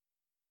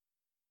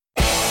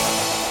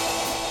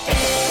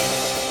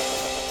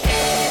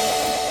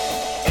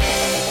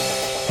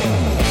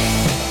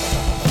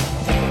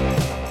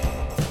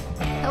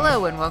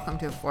Hello and welcome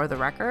to For the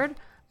Record,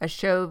 a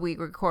show we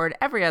record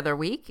every other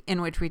week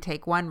in which we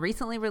take one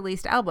recently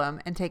released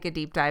album and take a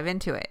deep dive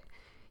into it.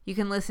 You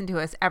can listen to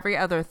us every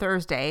other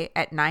Thursday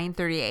at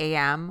 9:30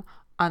 a.m.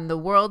 on the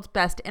world's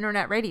best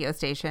internet radio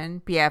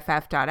station,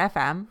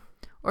 BFF.FM,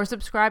 or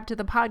subscribe to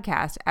the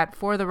podcast at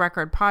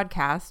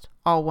fortherecordpodcast,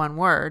 all one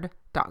word,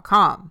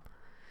 .com.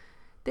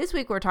 This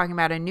week we're talking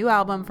about a new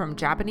album from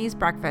Japanese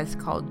Breakfast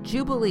called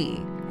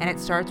Jubilee, and it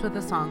starts with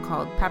a song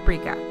called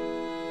Paprika.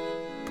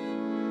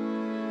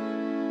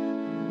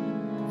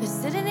 The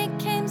city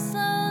came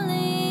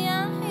slowly,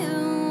 I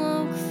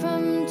awoke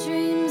from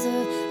dreams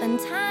of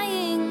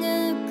untying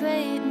a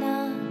great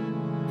knot,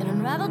 and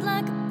unraveled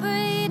like a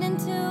braid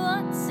into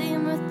what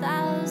seemed were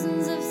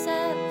thousands of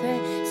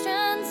separate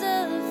strands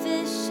of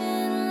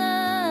fishing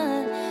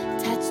line,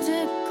 attached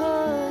to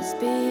coarse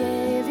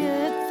behavior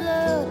at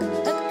flow.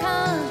 A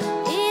calm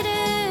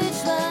eater,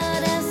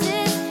 what does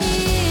it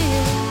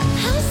feel?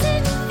 How does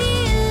it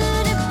feel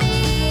to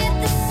be at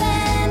the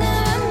center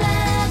of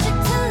magic,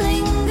 to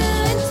linger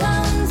in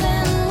tones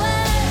and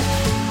words?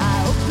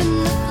 I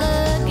opened the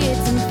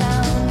floodgates and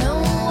found no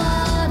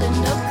water,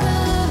 no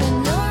current,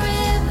 no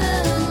river,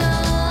 no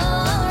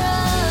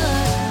road.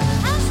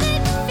 How does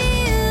it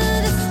feel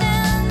to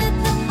stand at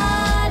the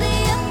heart of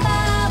your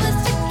powers,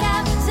 to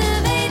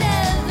captivate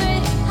every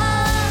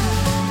heart,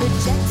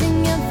 projecting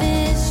your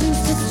visions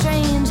to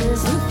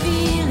strangers who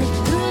feel it,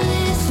 who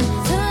listen,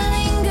 to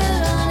linger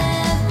on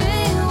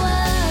every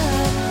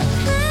word?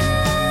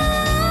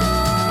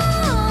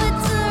 Oh,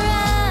 it's a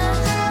rush.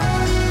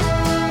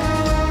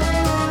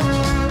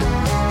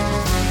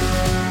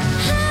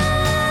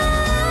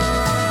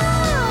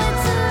 Oh,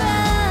 it's a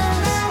rush.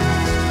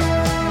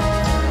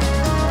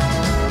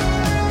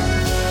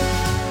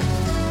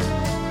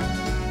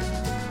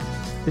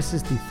 This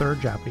is the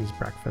third Japanese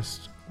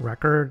Breakfast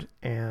record,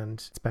 and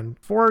it's been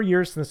 4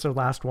 years since their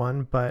last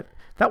one, but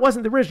that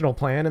wasn't the original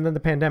plan, and then the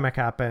pandemic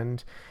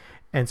happened.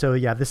 And so,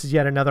 yeah, this is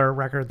yet another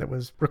record that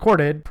was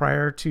recorded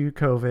prior to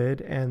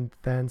COVID and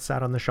then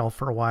sat on the shelf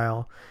for a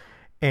while.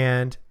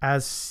 And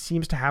as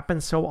seems to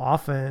happen so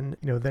often,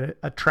 that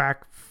a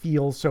track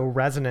feels so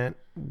resonant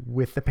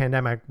with the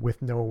pandemic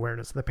with no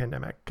awareness of the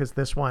pandemic. Because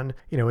this one,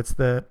 it's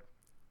the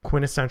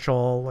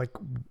quintessential, like,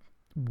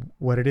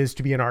 what it is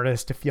to be an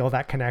artist, to feel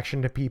that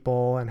connection to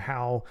people and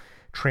how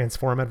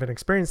transformative an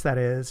experience that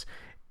is.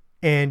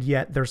 And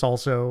yet there's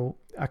also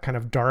a kind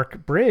of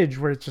dark bridge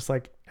where it's just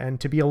like, and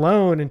to be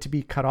alone and to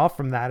be cut off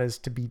from that is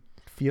to be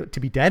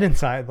dead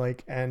inside.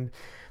 Like, and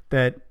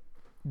that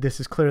this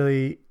is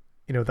clearly,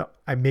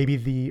 maybe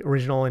the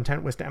original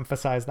intent was to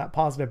emphasize that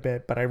positive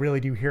bit, but I really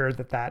do hear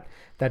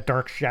that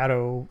dark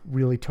shadow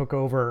really took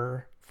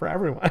over for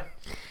everyone.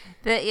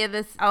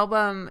 This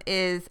album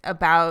is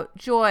about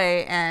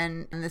joy,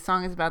 and the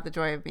song is about the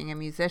joy of being a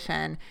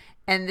musician.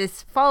 And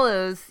this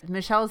follows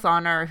Michelle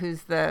Zauner,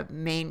 who's the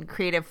main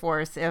creative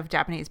force of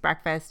Japanese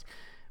Breakfast.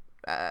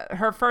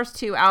 Her first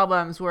two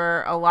albums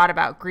were a lot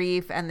about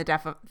grief and the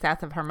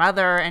death of her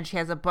mother. And she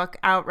has a book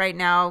out right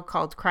now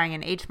called Crying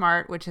in H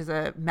Mart, which is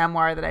a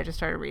memoir that I just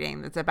started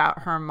reading that's about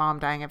her mom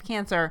dying of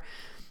cancer.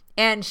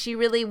 And she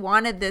really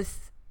wanted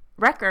this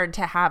record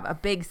to have a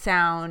big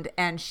sound,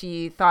 and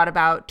she thought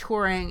about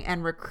touring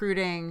and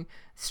recruiting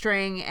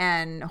string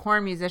and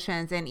horn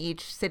musicians in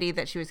each city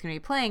that she was going to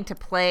be playing to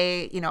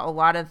play, a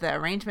lot of the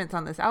arrangements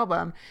on this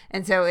album.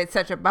 And so it's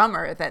such a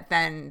bummer that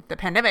then the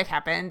pandemic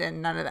happened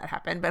and none of that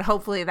happened, but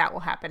hopefully that will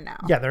happen now.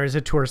 Yeah, there is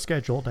a tour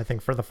scheduled, I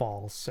think, for the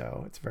fall,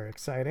 so it's very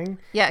exciting.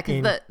 Yeah,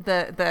 because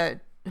the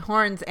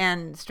horns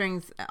and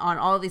strings on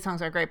all of these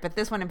songs are great, but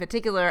this one in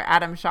particular,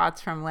 Adam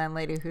Schatz from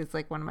Landlady, who's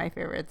like one of my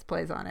favorites,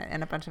 plays on it,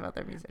 and a bunch of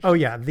other musicians. Oh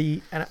yeah,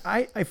 and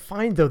I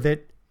find though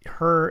that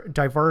her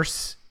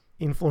diverse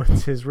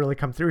influences really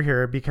come through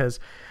here, because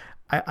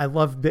I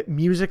love that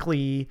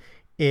musically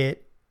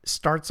it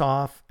starts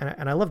off,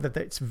 and I love that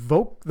it's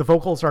the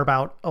vocals are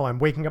about, I'm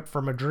waking up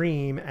from a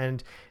dream,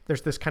 and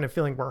there's this kind of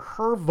feeling where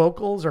her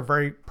vocals are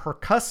very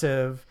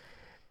percussive.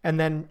 And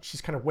then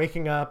she's kind of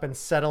waking up and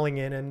settling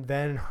in, and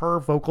then her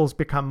vocals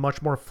become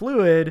much more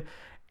fluid.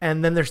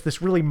 And then there's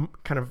this really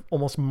kind of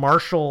almost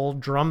martial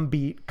drum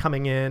beat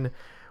coming in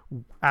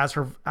as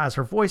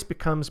her voice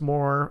becomes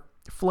more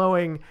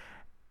flowing.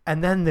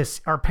 And then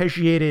this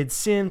arpeggiated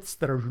synths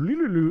that are,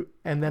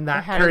 and then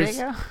that carries.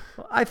 How did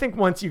they go? I think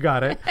once you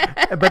got it,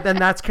 but then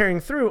that's carrying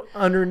through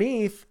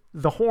underneath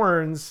the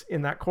horns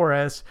in that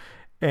chorus,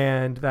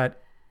 and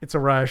that It's a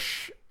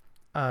Rush,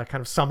 kind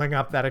of summing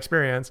up that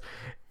experience.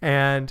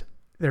 And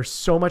there's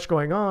so much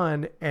going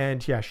on,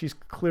 and yeah, she's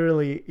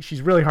really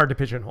hard to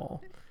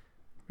pigeonhole,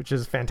 which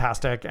is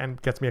fantastic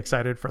and gets me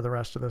excited for the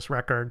rest of this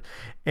record.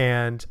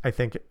 And I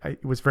think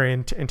it was very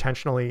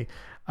intentionally,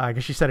 I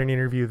guess she said in an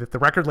interview that the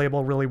record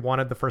label really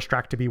wanted the first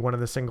track to be one of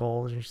the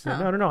singles. And she said,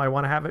 no, I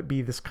want to have it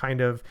be this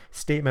kind of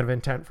statement of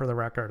intent for the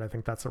record. I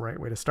think that's the right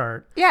way to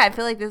start. Yeah, I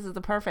feel like this is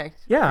the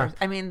perfect. Yeah. First.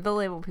 I mean, the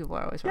label people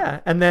are always wrong.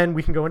 Yeah, and then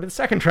we can go into the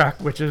second track,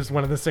 which is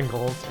one of the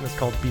singles, and it's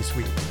called Be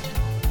Sweet.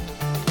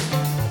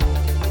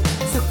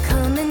 So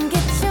come and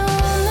get your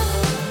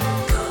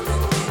love,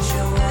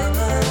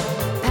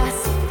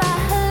 pacify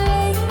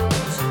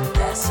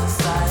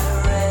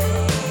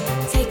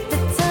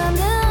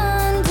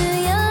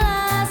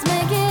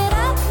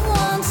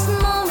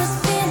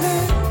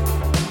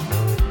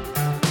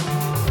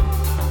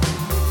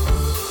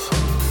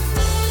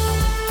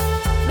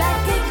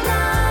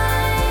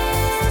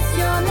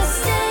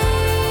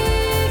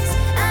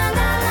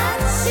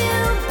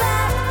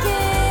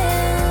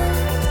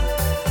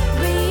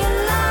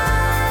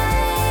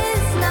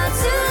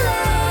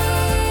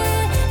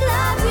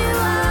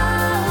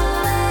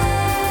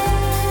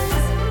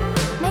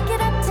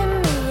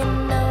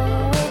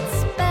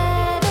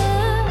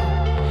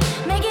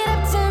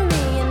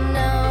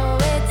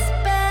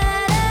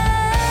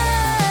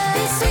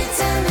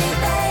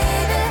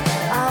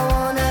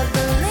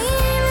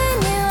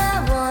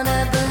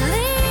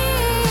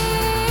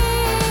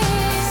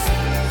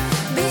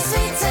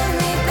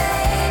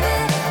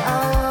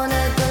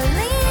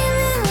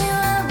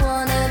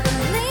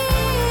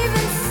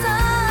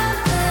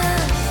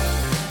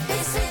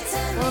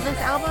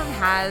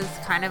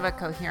has kind of a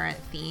coherent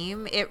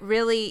theme. It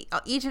really,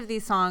 each of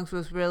these songs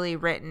was really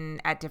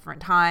written at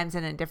different times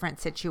and in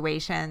different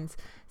situations.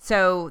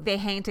 So they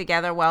hang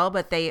together well,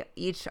 but they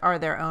each are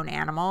their own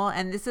animal.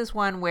 And this is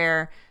one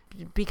where,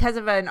 because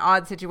of an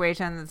odd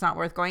situation that's not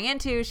worth going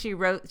into, she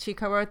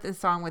co-wrote this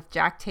song with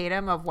Jack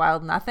Tatum of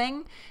Wild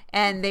Nothing.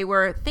 And they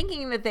were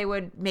thinking that they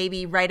would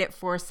maybe write it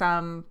for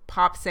some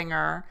pop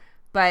singer,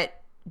 but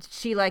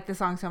she liked the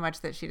song so much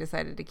that she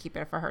decided to keep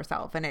it for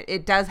herself. And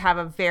it does have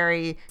a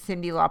very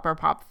Cyndi Lauper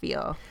pop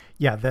feel.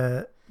 Yeah,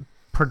 the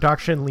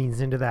production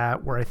leans into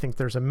that, where I think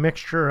there's a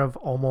mixture of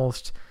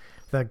almost,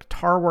 the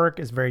guitar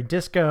work is very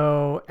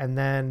disco, and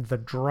then the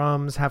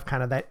drums have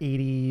kind of that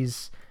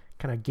 80s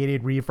kind of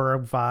gated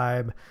reverb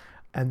vibe,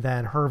 and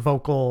then her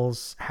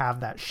vocals have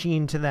that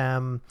sheen to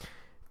them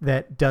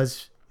that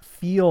does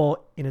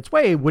feel, in its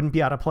way, wouldn't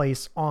be out of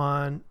place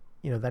on,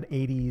 that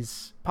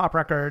 80s pop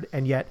record,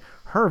 and yet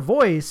her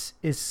voice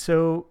is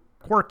so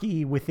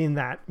quirky within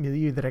that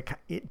milieu that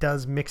it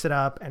does mix it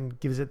up and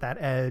gives it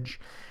that edge.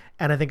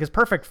 And I think is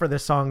perfect for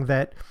this song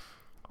that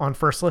on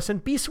first listen,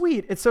 be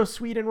sweet. It's so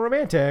sweet and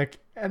romantic.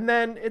 And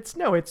then it's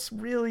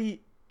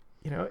really,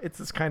 it's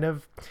this kind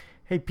of,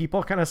 hey,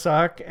 people kind of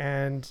suck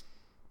and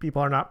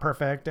people are not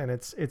perfect. And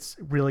it's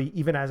really,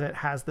 even as it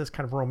has this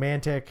kind of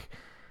romantic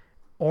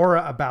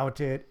aura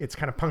about it, it's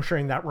kind of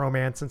puncturing that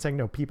romance and saying,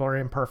 no, people are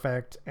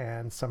imperfect,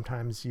 and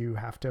sometimes you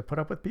have to put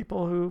up with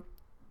people who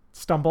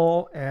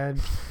stumble, and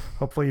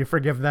hopefully you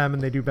forgive them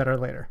and they do better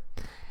later.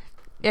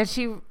 Yeah,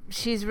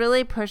 she's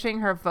really pushing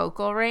her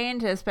vocal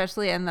range,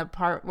 especially in the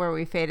part where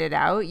we faded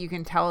out. You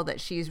can tell that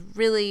she's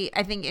really,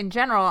 I think in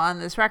general on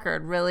this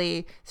record,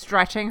 really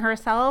stretching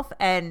herself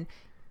and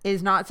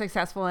is not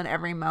successful in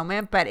every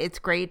moment, but it's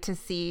great to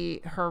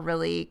see her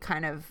really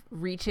kind of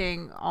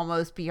reaching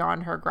almost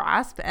beyond her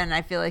grasp. And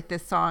I feel like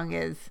this song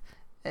is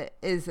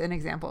an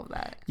example of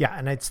that. Yeah.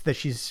 And it's that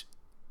she's,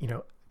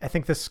 I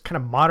think this kind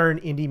of modern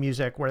indie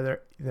music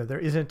where there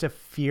isn't a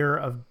fear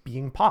of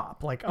being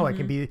pop. Like, I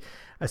can be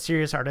a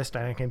serious artist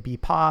and I can be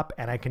pop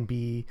and I can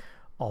be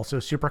also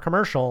super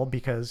commercial,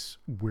 because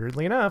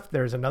weirdly enough,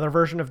 there's another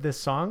version of this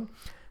song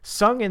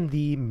sung in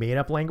the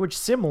made-up language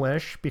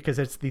Simlish, because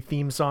it's the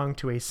theme song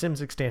to a Sims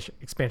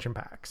expansion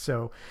pack.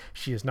 So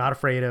she is not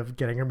afraid of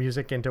getting her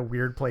music into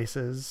weird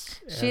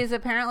places. She is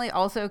apparently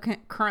also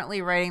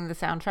currently writing the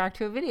soundtrack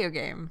to a video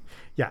game.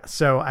 Yeah,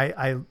 so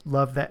I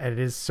love that it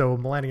is so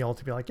millennial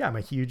to be like, yeah, I'm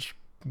a huge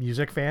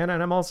music fan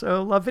and I'm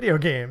also love video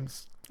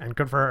games. And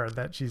good for her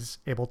that she's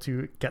able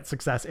to get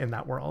success in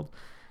that world.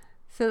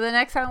 So the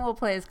next song we'll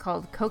play is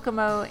called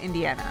Kokomo,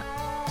 Indiana.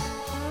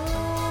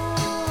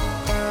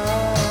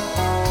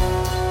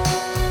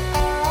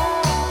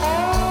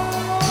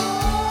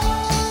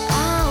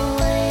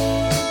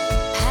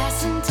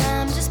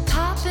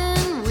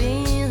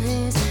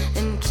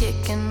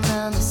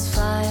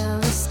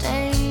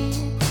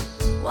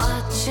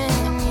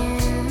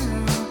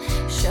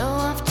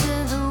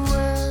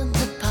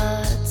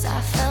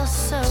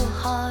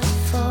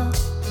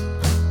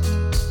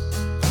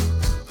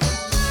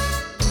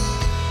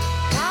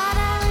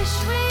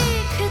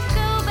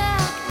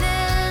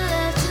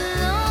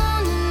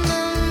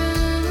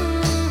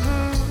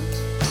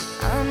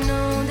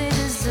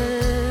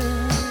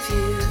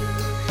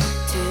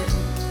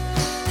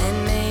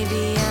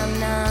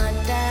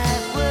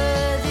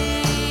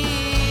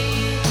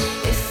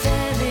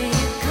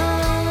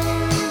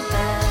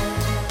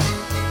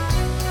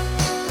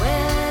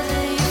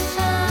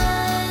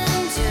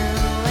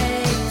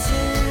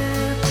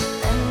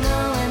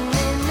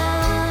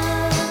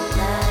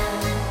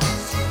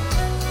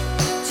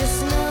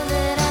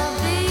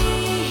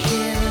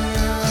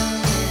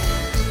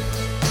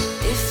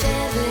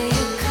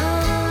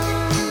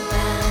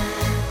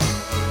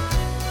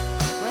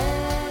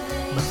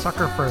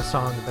 Sucker for a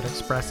song that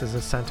expresses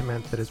a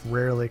sentiment that is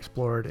rarely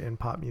explored in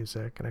pop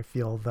music. And I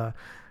feel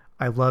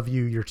I love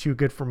you, you're too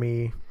good for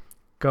me,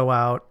 go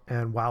out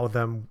and wow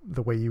them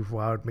the way you've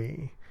wowed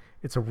me.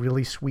 It's a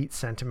really sweet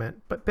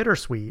sentiment, but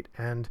bittersweet.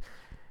 And,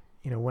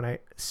 when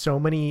so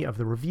many of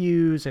the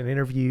reviews and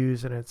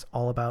interviews, and it's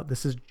all about,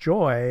 this is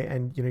joy.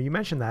 And, you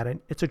mentioned that,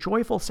 and it's a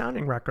joyful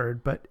sounding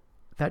record, but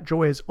that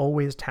joy is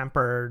always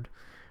tempered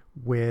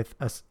with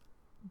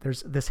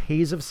there's this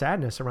haze of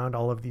sadness around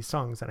all of these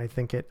songs, and I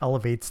think it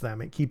elevates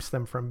them. It keeps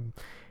them from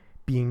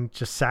being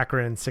just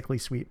saccharine, sickly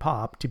sweet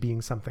pop to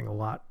being something a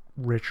lot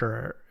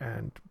richer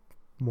and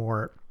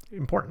more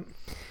important.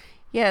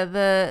 Yeah,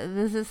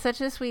 this is such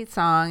a sweet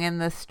song,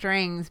 and the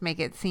strings make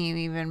it seem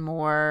even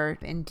more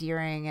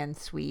endearing and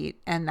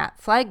sweet. And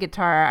that slide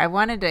guitar, I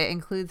wanted to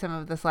include some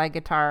of the slide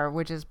guitar,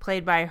 which is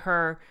played by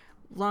her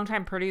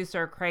longtime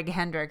producer, Craig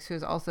Hendricks,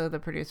 who's also the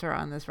producer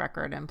on this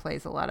record and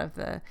plays a lot of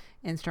the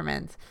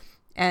instruments.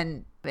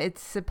 And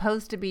it's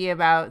supposed to be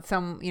about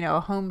some,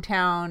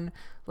 hometown,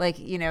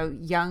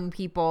 young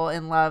people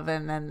in love,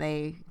 and then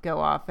they go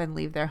off and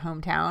leave their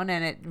hometown.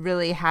 And it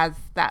really has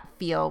that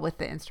feel with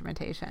the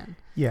instrumentation.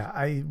 Yeah,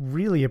 I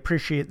really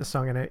appreciate the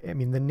song. And I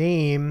mean, the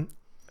name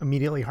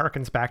immediately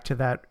harkens back to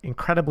that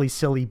incredibly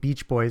silly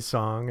Beach Boys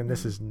song. And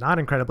this is not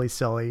incredibly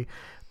silly,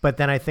 But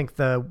then I think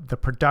the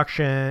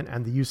production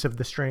and the use of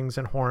the strings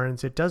and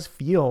horns, it does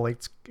feel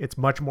like it's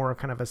much more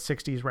kind of a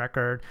 60s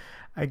record.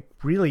 I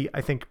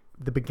think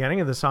the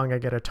beginning of the song, I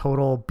get a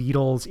total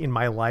Beatles in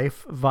my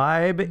life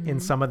vibe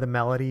in some of the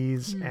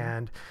melodies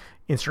and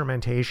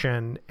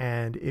instrumentation.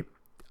 And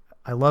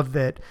I love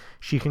that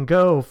she can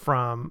go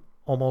from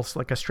almost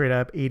like a straight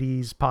up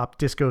 80s pop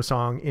disco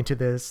song into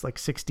this like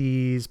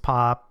 60s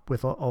pop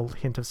with a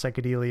hint of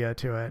psychedelia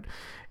to it.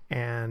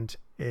 And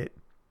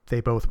they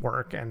both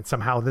work, and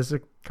somehow this is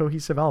a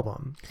cohesive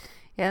album.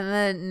 Yeah,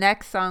 and the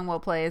next song we'll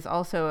play is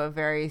also a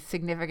very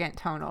significant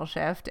tonal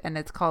shift, and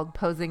it's called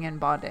Posing in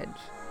Bondage.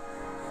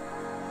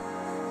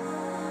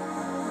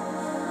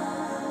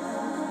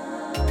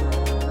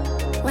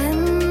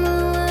 When the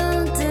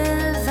world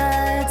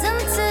divides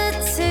into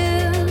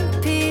two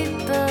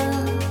people,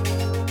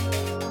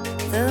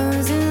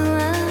 those who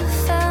have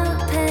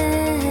felt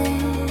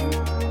pain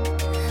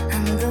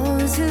and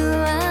those who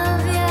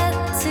have yet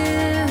to,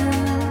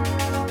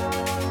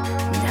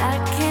 and I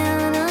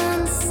can't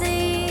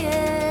unsee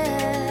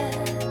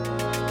it,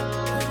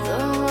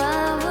 though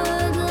I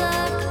would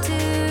like to,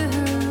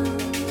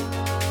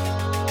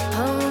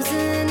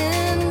 posing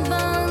in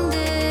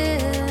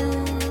bondage.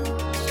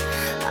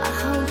 I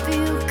hope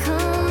you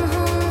come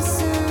home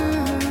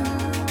soon.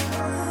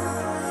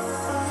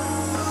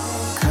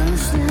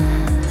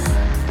 Closeness,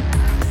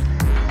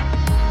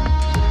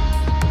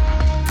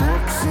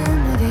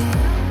 proximity,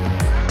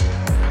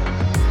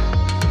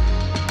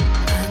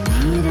 I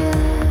need it.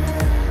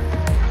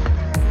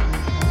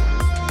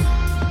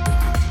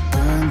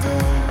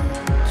 Bondage,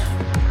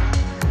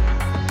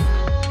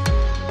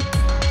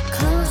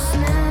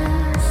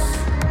 closeness,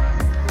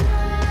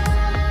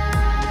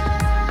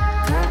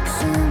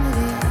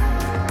 proximity,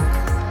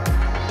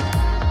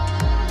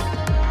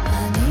 I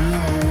need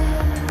it.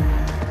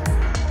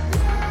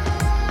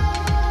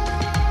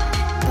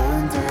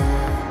 Bondage.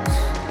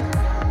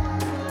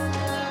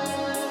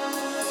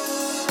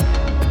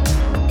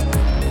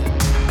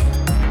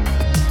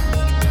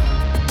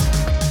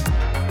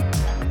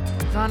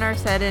 Zahner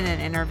said in an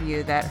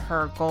interview that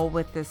her goal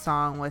with this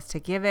song was to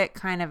give it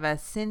kind of a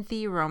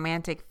synthy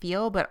romantic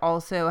feel, but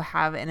also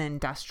have an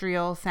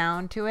industrial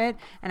sound to it.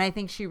 And I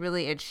think she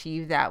really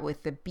achieved that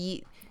with the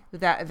beat,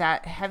 with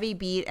that heavy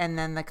beat, and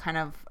then the kind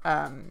of,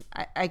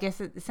 I guess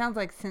it sounds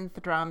like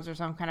synth drums or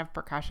some kind of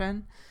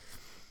percussion.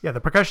 Yeah,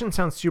 the percussion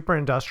sounds super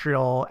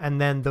industrial,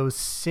 and then those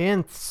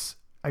synths,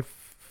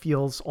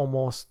 feels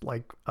almost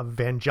like a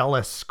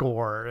Vangelis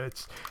score.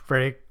 It's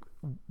very...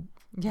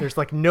 Yeah. There's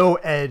like no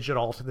edge at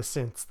all to the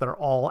synths. They're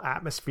all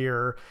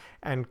atmosphere,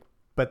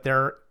 but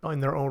they're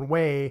in their own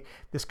way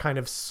this kind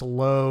of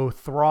slow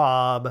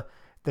throb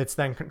that's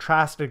then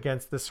contrasted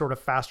against this sort of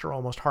faster,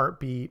 almost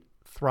heartbeat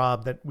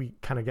throb that we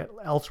kind of get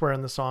elsewhere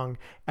in the song,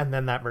 and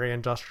then that very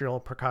industrial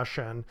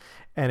percussion.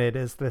 And it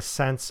is this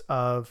sense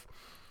of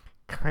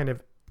kind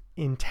of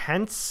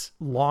intense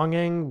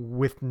longing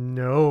with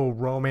no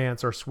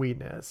romance or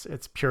sweetness.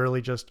 It's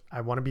purely just,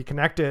 I want to be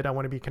connected. I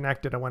want to be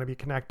connected. I want to be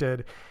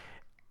connected,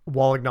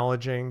 while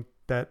acknowledging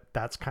that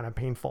that's kind of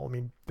painful. I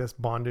mean, this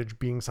bondage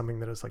being something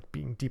that is like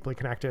being deeply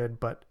connected,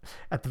 but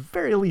at the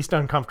very least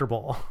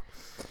uncomfortable.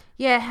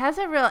 Yeah, it has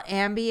a real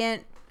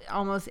ambient,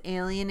 almost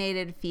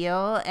alienated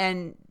feel.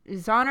 And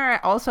Zahner,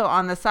 also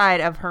on the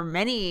side of her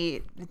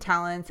many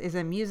talents, is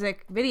a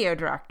music video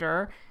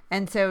director.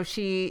 And so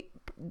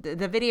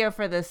the video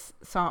for this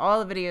song,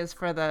 all the videos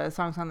for the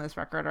songs on this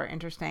record are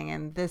interesting.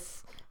 And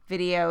this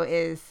video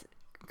is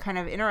kind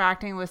of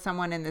interacting with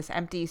someone in this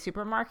empty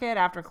supermarket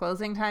after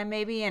closing time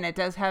maybe, and it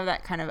does have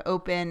that kind of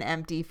open,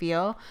 empty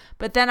feel.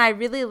 But then I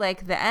really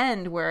like the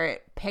end where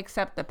it picks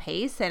up the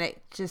pace, and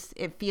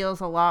it feels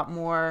a lot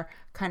more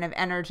kind of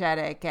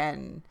energetic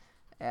and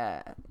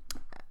I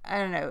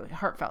don't know,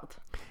 heartfelt.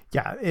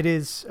 Yeah, it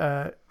is.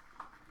 And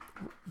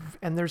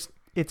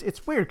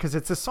it's weird because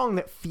it's a song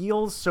that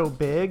feels so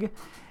big,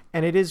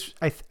 and it is,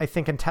 I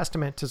think, in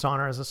testament to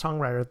Zahner as a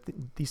songwriter.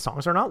 These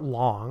songs are not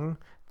long.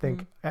 I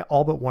think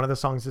all but one of the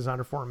songs is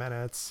under 4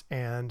 minutes,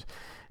 and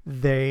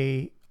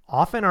they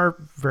often are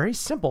very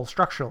simple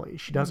structurally.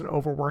 She doesn't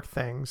overwork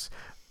things.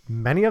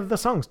 Many of the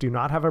songs do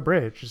not have a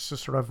bridge. It's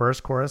just sort of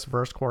verse, chorus,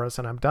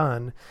 and I'm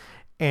done.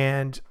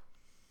 And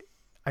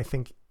I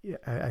think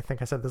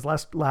I said this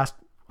last on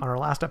our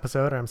last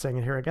episode, and I'm saying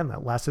it here again,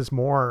 that less is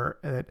more.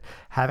 That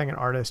having an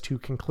artist who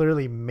can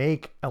clearly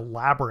make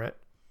elaborate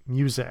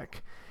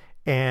music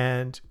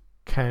and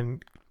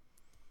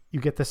you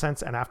get the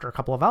sense, and after a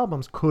couple of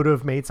albums, could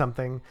have made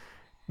something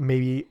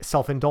maybe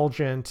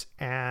self-indulgent,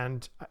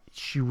 and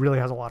she really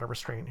has a lot of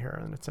restraint here,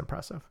 and it's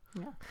impressive.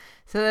 Yeah.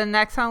 So the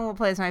next song we'll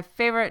play is my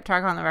favorite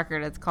track on the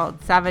record. It's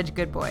called Savage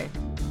Good Boy.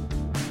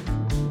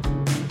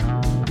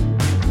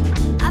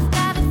 I've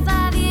got a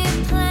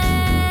 5-year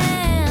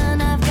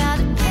plan. I've got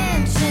a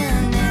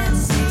pension and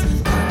 6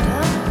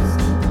 condos,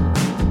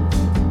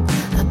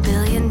 $1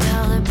 billion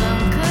bunker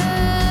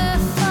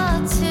for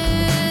 2.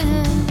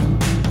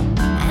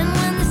 And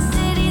when the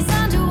city's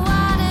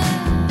underwater,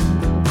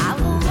 I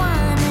will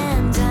wine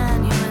and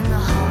dine you in the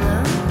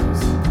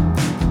hollows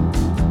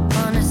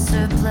on a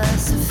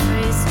surplus of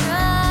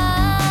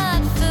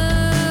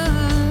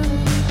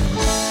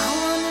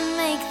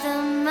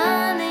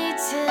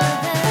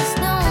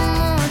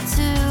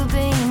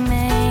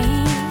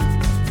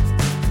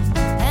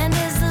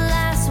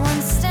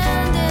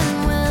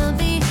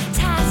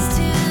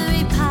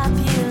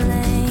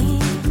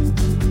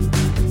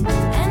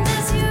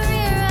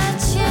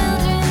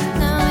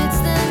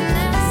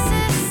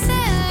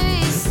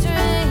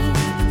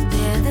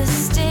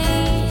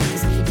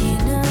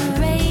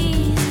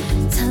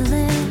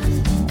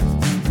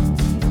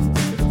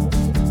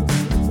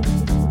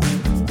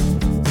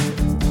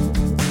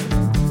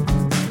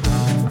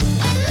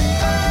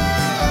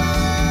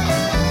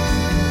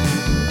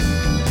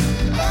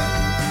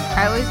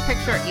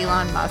picture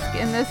Elon Musk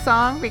in this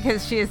song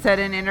because she has said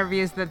in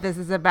interviews that this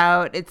is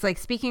about, it's like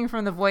speaking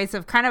from the voice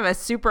of kind of a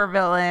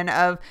supervillain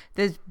of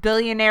this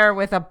billionaire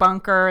with a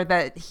bunker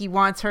that he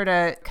wants her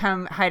to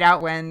come hide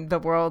out when the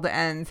world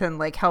ends and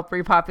like help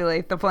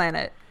repopulate the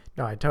planet.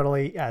 No, I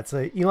totally, yeah, it's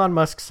a Elon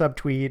Musk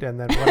subtweet. And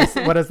then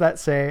what does that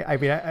say? I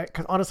mean,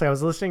 cause honestly, I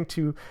was listening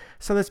to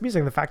some of this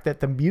music, the fact that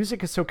the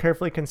music is so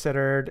carefully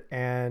considered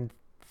and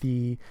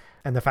the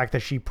fact that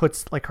she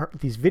puts like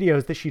these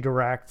videos that she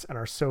directs and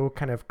are so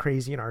kind of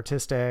crazy and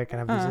artistic and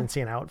have these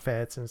insane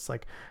outfits. And it's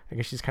like, I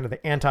guess she's kind of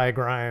the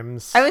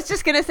anti-Grimes. I was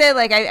just going to say,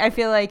 like, I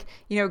feel like,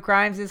 you know,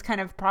 Grimes is kind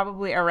of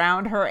probably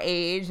around her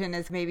age and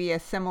is maybe a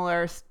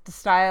similar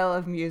style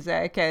of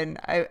music. And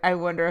I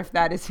wonder if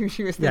that is who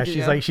she was thinking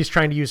she's of. like, she's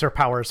trying to use her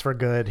powers for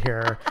good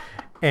here.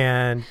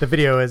 And the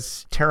video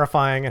is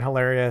terrifying and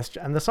hilarious.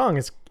 And the song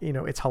is, you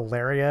know, it's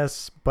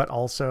hilarious, but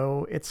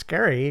also it's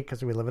scary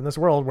because we live in this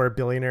world where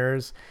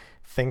billionaires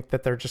think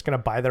that they're just going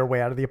to buy their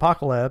way out of the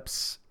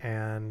apocalypse.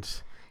 And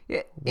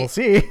we'll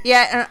see.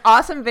 Yeah, an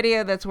awesome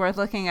video that's worth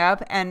looking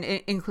up. And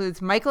it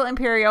includes Michael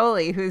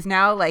Imperioli, who's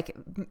now like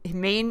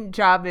main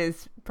job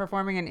is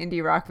performing in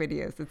indie rock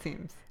videos, it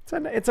seems.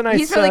 It's a nice,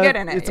 he's really good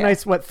in it. It's a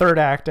nice, third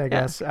act, I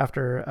guess,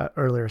 after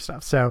earlier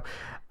stuff. So,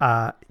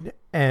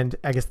 and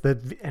I guess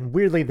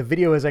weirdly, the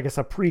video is, I guess,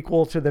 a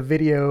prequel to the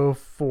video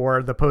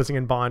for the Posing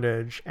in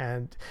Bondage.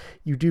 And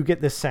you do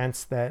get this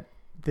sense that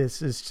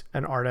this is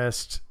an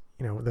artist,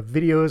 you know, the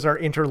videos are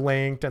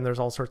interlinked and there's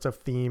all sorts of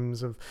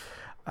themes of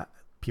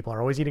people are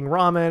always eating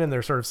ramen and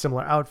they're sort of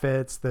similar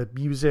outfits. The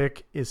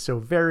music is so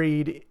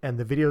varied and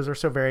the videos are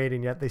so varied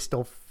and yet they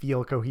still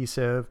feel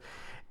cohesive.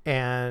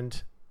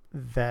 And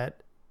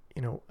that,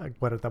 you know,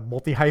 what are the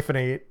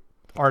multi-hyphenate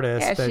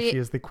artist that she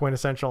is the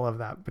quintessential of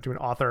that between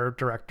author,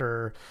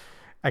 director.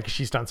 I guess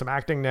she's done some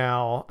acting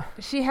now.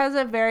 She has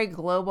a very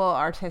global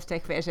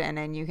artistic vision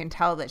and you can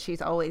tell that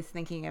she's always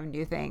thinking of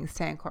new things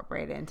to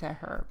incorporate into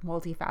her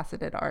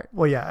multifaceted art.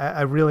 Well, yeah,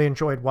 I really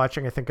enjoyed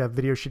watching, I think, a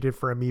video she did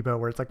for Amoeba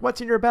where it's like,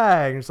 what's in your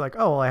bag? And it's like,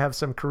 oh, well, I have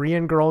some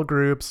Korean girl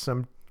groups,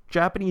 some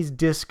Japanese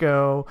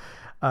disco,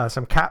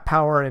 some Cat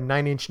Power and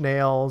Nine Inch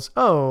Nails.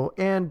 Oh,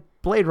 and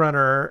Blade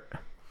Runner.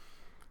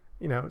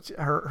 You know,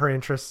 her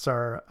interests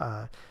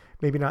are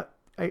maybe not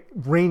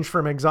range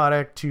from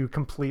exotic to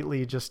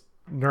completely just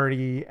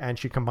nerdy, and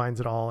she combines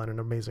it all in an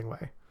amazing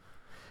way.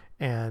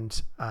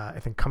 And I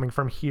think coming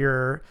from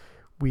here,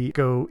 we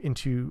go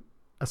into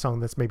a song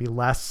that's maybe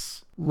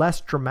less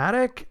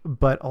dramatic,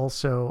 but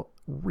also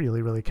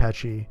really, really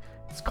catchy.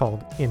 It's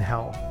called In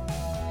Hell.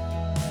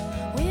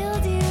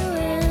 Wheeled you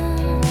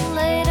in,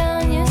 laid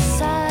on your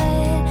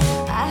side.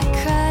 I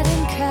cried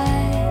and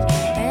cried,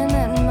 and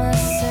that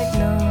must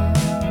signal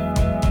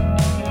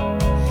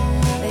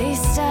they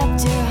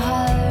stopped your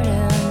heart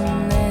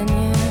and then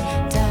you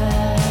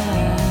died.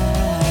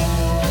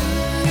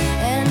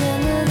 And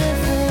into the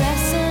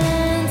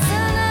fluorescence,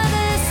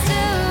 another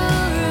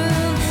still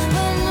room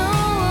where no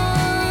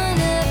one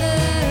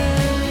ever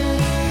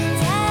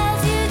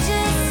tells you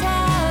just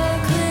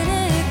how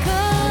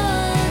clinical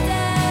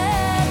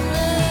that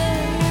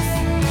looks.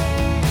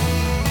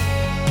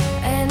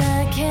 And I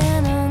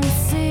can't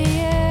unsee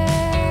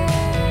it,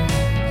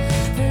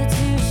 the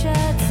two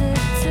shots it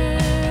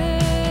took.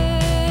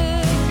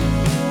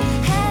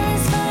 Hell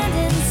is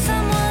finding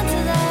someone to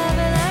love,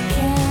 and I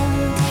can't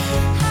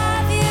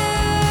have you.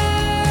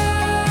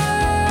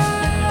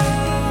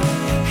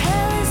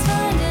 Hell is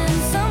finding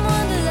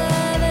someone to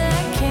love, and I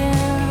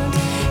can't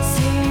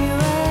see you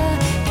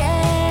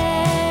again.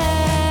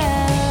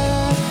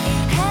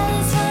 Hell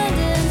is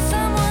finding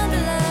someone to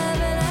love,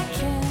 and I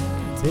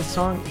can't. This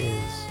song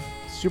is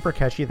super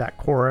catchy. That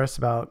chorus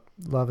about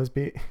love is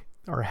being,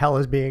 or hell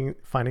is being,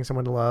 finding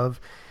someone to love,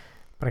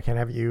 but I can't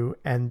have you.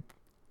 And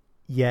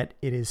yet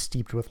it is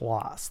steeped with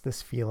loss.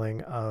 This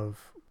feeling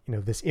of, you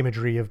know, this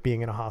imagery of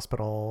being in a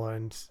hospital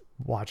and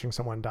watching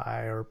someone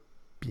die or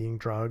being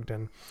drugged.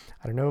 And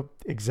I don't know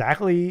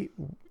exactly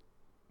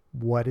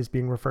what is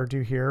being referred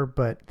to here,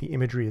 but the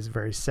imagery is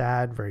very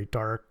sad, very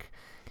dark.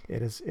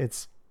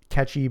 It's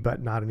catchy,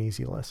 but not an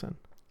easy listen.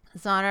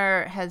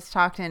 Zahner has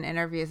talked in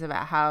interviews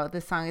about how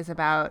this song is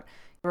about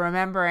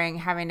remembering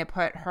having to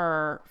put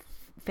her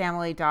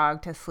family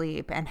dog to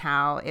sleep and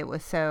how it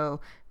was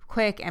so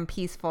quick and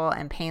peaceful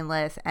and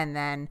painless. And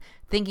then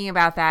thinking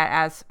about that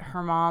as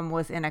her mom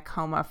was in a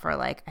coma for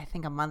like, I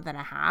think a month and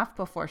a half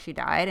before she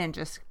died, and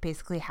just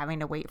basically having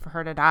to wait for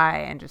her to die,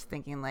 and just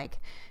thinking like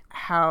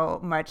how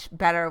much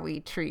better we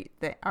treat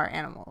our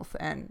animals,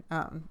 and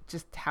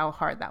just how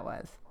hard that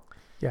was.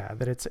 Yeah,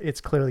 that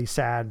it's clearly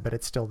sad, but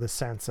it's still this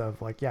sense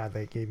of like, yeah,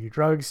 they gave you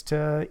drugs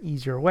to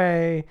ease your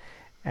way,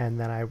 and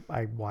then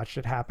I watched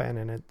it happen,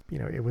 and it, you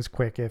know, it was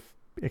quick, if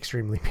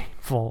extremely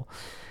painful,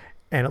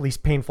 and at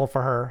least painful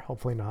for her,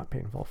 hopefully not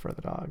painful for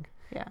the dog.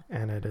 Yeah.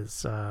 And it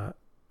is the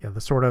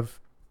sort of,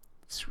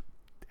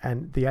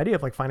 and the idea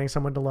of like finding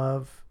someone to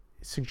love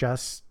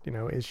suggests, you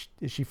know, is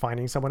she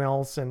finding someone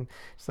else? And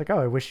it's like, oh,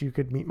 I wish you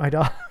could meet my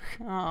dog.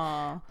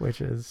 Aww.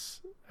 Which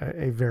is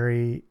a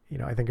very, you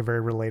know, I think a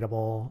very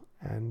relatable,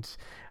 and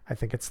I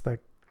think it's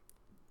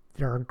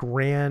there are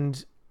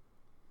grand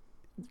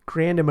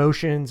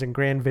emotions and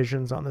grand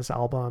visions on this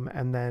album,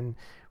 and then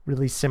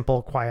really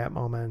simple, quiet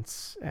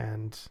moments,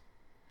 and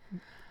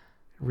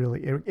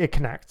really it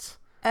connects.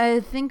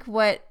 I think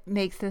what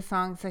makes this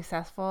song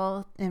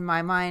successful in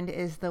my mind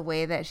is the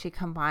way that she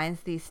combines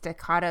these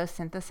staccato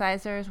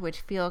synthesizers, which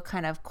feel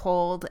kind of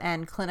cold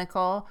and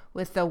clinical,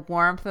 with the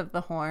warmth of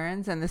the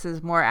horns. And this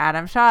is more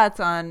Adam Schatz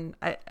on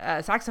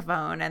a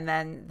saxophone, and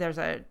then there's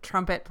a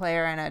trumpet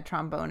player and a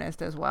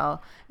trombonist as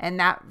well. And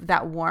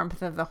that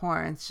warmth of the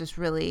horns just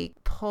really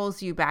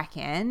pulls you back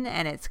in,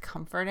 and it's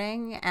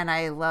comforting. And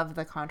I love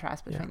the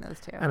contrast between those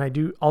two. And I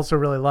do also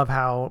really love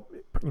how,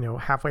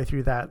 halfway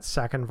through that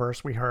second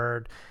verse we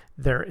heard,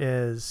 there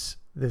is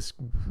this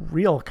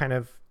real kind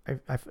of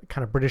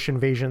British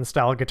Invasion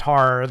style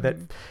guitar that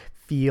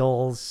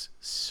feels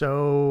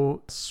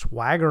so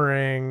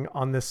swaggering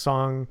on this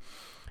song,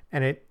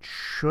 and it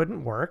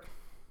shouldn't work,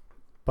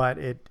 but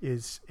it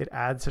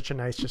adds such a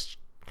nice just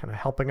kind of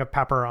helping of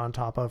pepper on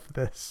top of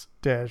this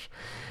dish,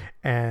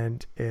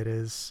 and it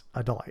is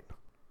a delight.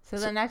 So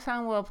the next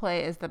song we'll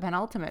play is the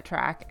penultimate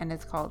track, and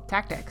it's called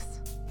Tactics.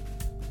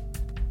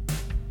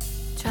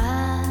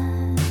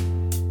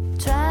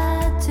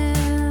 Try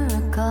to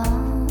recall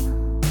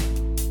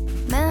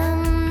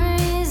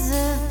memories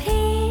of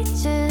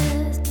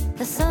peaches,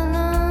 the sun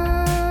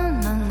on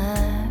my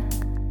neck,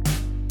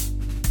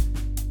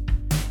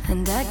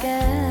 and I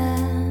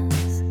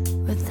guess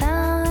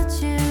without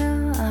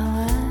you I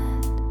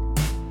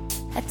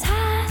would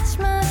attach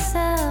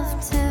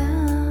myself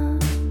to,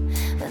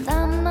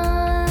 without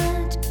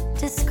much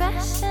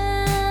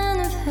discretion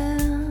of who.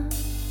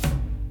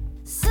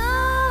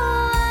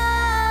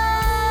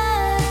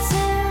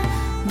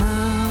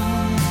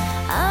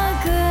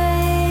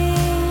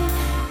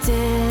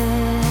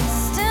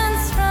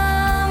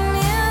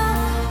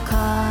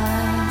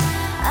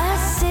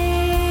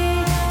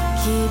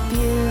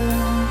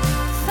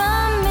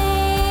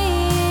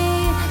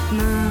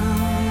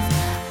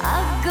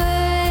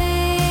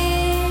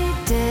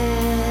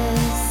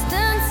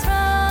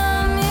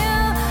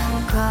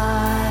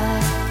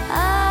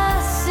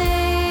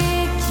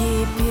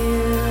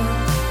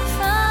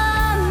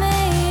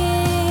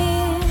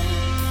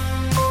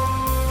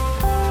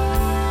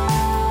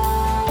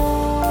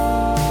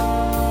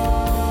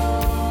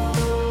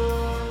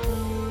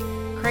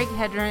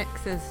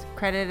 Hendrix is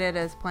credited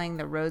as playing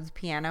the Rhodes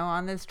piano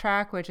on this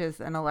track, which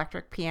is an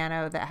electric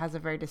piano that has a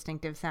very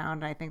distinctive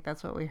sound. I think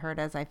that's what we heard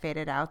as I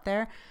faded out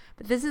there.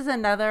 But this is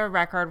another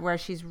record where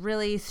she's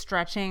really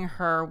stretching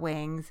her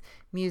wings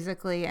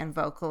musically and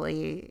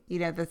vocally.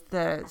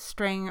 The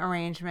string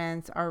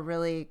arrangements are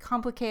really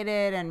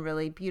complicated and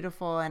really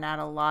beautiful and add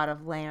a lot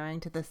of layering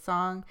to the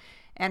song.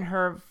 And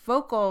her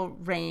vocal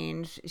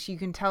range, you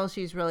can tell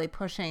she's really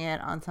pushing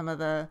it on some of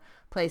the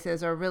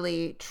places, or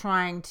really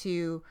trying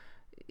to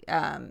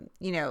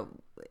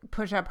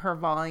push up her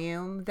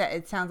volume, that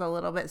it sounds a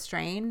little bit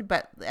strained.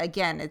 But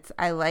again,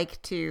 I like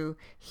to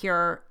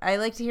hear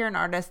an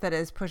artist that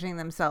is pushing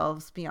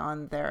themselves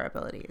beyond their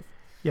abilities.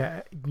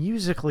 Yeah,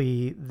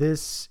 musically,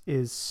 this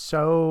is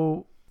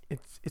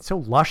it's so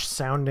lush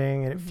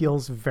sounding, and it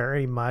feels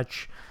very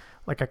much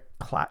like a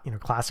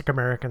classic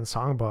American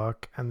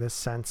songbook, and this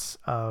sense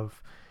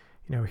of,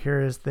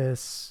 here is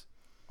this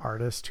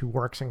artist who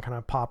works in kind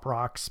of pop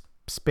rock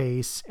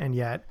space, and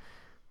yet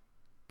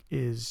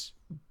is,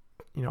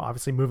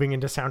 obviously moving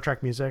into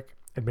soundtrack music,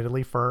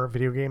 admittedly for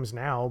video games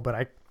now,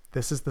 but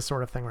this is the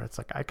sort of thing where it's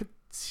like, I could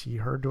see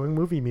her doing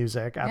movie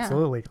music.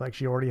 Absolutely. Yeah. Like,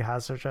 she already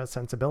has such a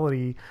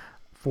sensibility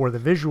for the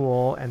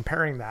visual, and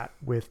pairing that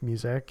with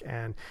music,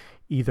 and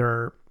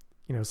either,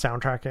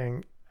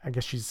 soundtracking. I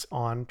guess she's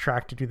on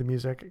track to do the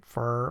music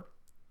for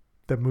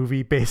the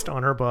movie based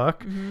on her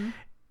book,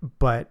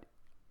 but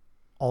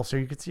also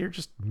you could see her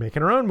just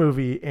making her own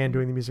movie and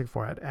doing the music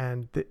for it.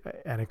 And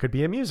it could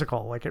be a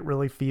musical. Like, it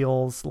really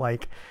feels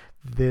like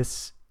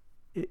this,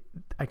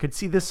 I could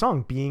see this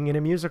song being in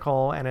a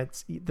musical, and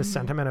it's the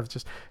sentiment of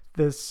just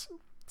this,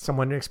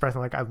 someone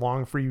expressing like, I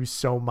long for you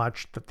so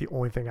much that the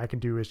only thing I can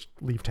do is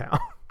leave town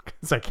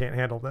because I can't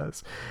handle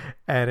this.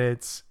 And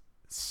it's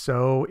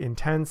so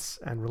intense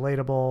and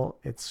relatable.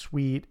 It's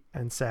sweet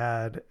and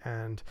sad,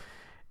 and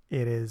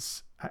it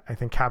is, I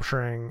think,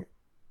 capturing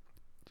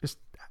just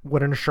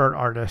what an assured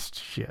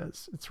artist she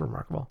is. It's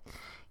remarkable.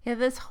 Yeah,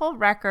 this whole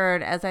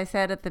record, as I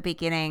said at the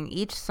beginning,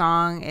 each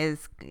song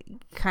is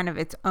kind of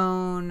its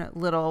own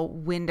little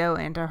window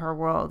into her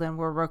world, and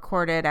were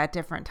recorded at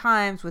different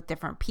times with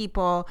different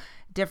people,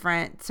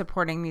 different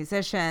supporting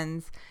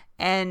musicians,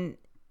 and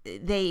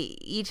they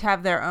each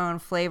have their own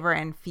flavor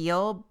and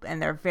feel,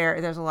 and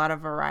there's a lot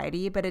of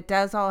variety, but it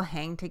does all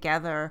hang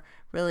together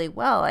really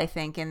well, I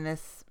think, in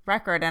this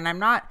record. And I'm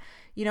not,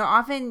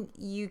 often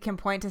you can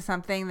point to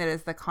something that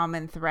is the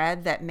common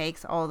thread that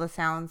makes all the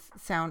songs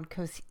sound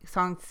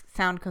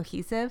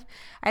cohesive.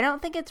 I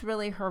don't think it's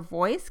really her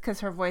voice, because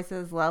her voice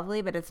is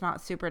lovely, but it's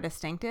not super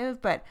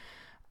distinctive. But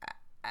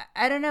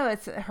I don't know,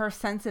 it's her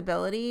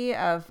sensibility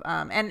of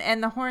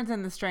and the horns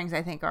and the strings,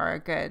 I think, are a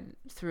good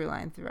through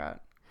line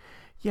throughout.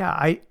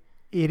 Yeah,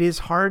 it is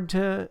hard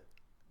to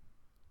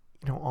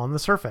on the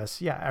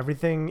surface,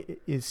 everything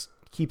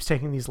keeps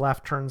taking these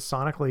left turns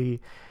sonically.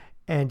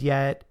 And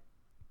yet,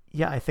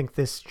 I think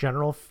this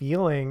general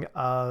feeling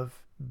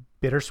of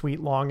bittersweet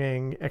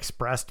longing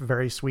expressed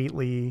very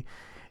sweetly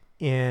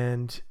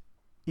and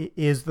it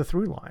is the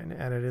through line.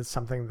 And it is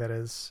something that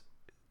is,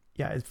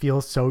 it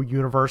feels so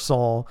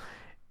universal.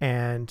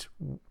 And,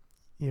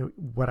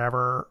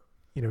 whatever,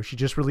 she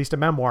just released a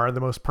memoir, the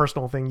most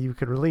personal thing you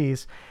could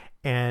release.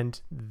 And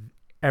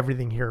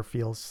everything here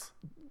feels,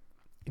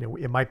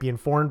 it might be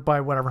informed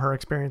by whatever her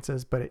experience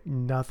is, but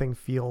nothing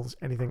feels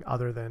anything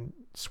other than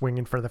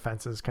swinging for the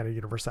fences kind of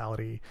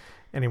universality.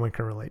 Anyone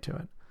can relate to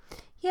it.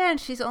 Yeah,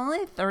 and she's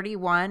only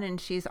 31 and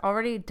she's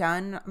already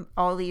done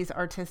all these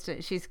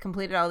she's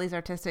completed all these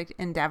artistic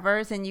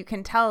endeavors, and you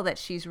can tell that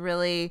she's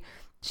already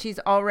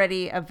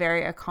a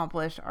very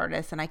accomplished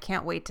artist, and I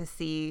can't wait to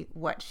see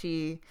what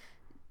she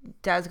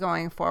does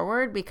going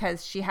forward,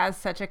 because she has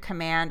such a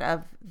command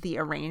of the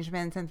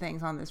arrangements and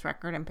things on this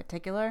record in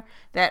particular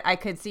that I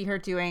could see her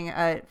doing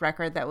a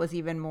record that was had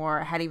even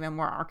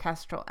more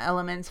orchestral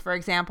elements, for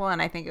example,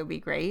 and I think it would be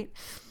great.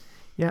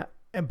 Yeah,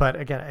 but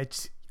again,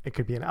 it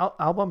could be an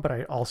album, but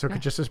I also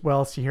could just as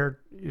well see her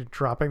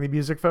dropping the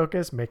music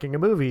focus, making a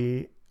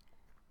movie.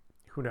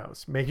 Who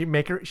knows?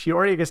 She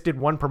already, I guess, did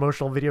one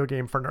promotional video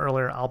game for an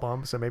earlier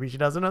album, so maybe she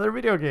does another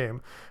video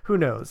game. Who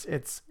knows?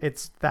 It's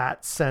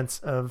that sense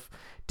of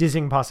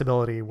dizzying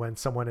possibility when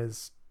someone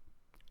is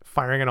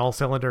firing on all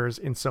cylinders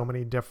in so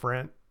many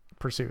different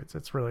pursuits.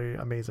 It's really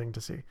amazing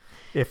to see.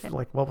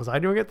 What was I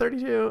doing at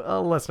 32?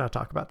 Let's not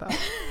talk about that.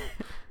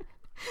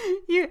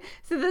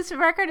 So this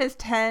record is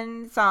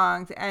 10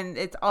 songs, and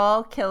it's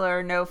all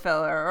killer, no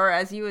filler, or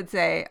as you would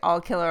say,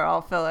 all killer,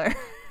 all filler.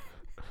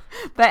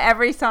 But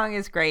every song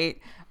is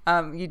great.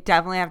 You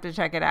definitely have to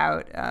check it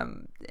out.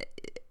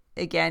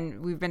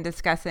 Again, we've been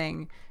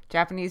discussing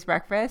Japanese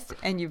Breakfast,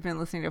 and you've been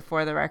listening to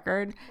For the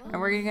Record.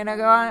 And we're going to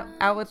go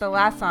out with the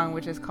last song,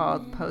 which is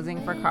called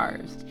Posing for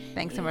Cars.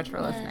 Thanks so much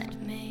for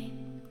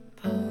listening.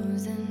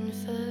 Posing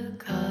for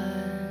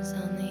cars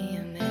on the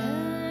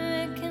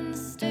American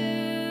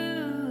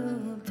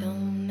stoop.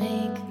 Don't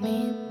make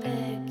me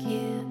beg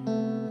you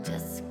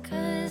just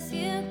 'cause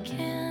you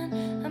can.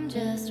 I'm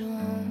just a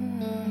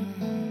woman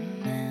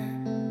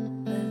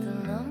with a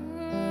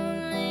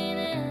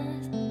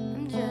loneliness.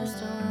 I'm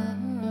just a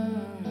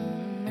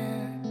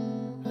woman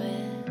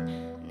with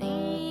needs.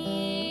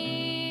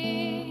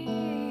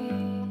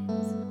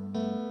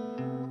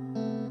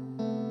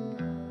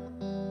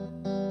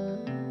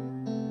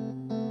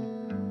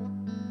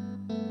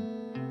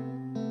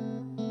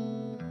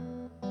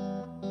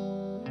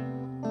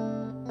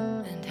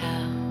 And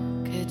how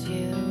could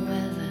you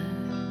ever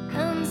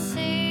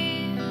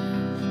conceive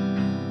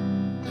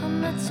how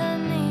much I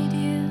need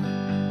you?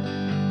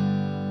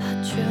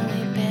 How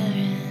truly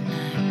barren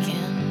I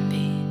can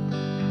be.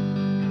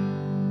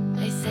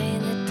 They say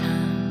that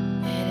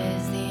time, it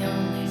is the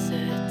only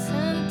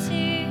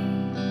certainty.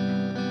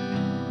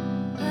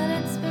 But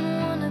it's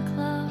been 1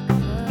 o'clock.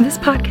 This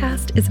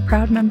podcast is a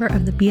proud member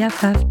of the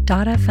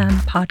BFF.FM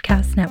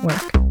podcast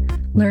network.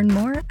 Learn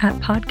more at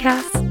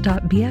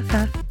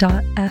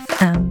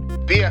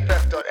podcasts.bff.fm.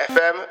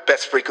 BFF.FM,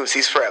 best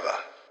frequencies forever.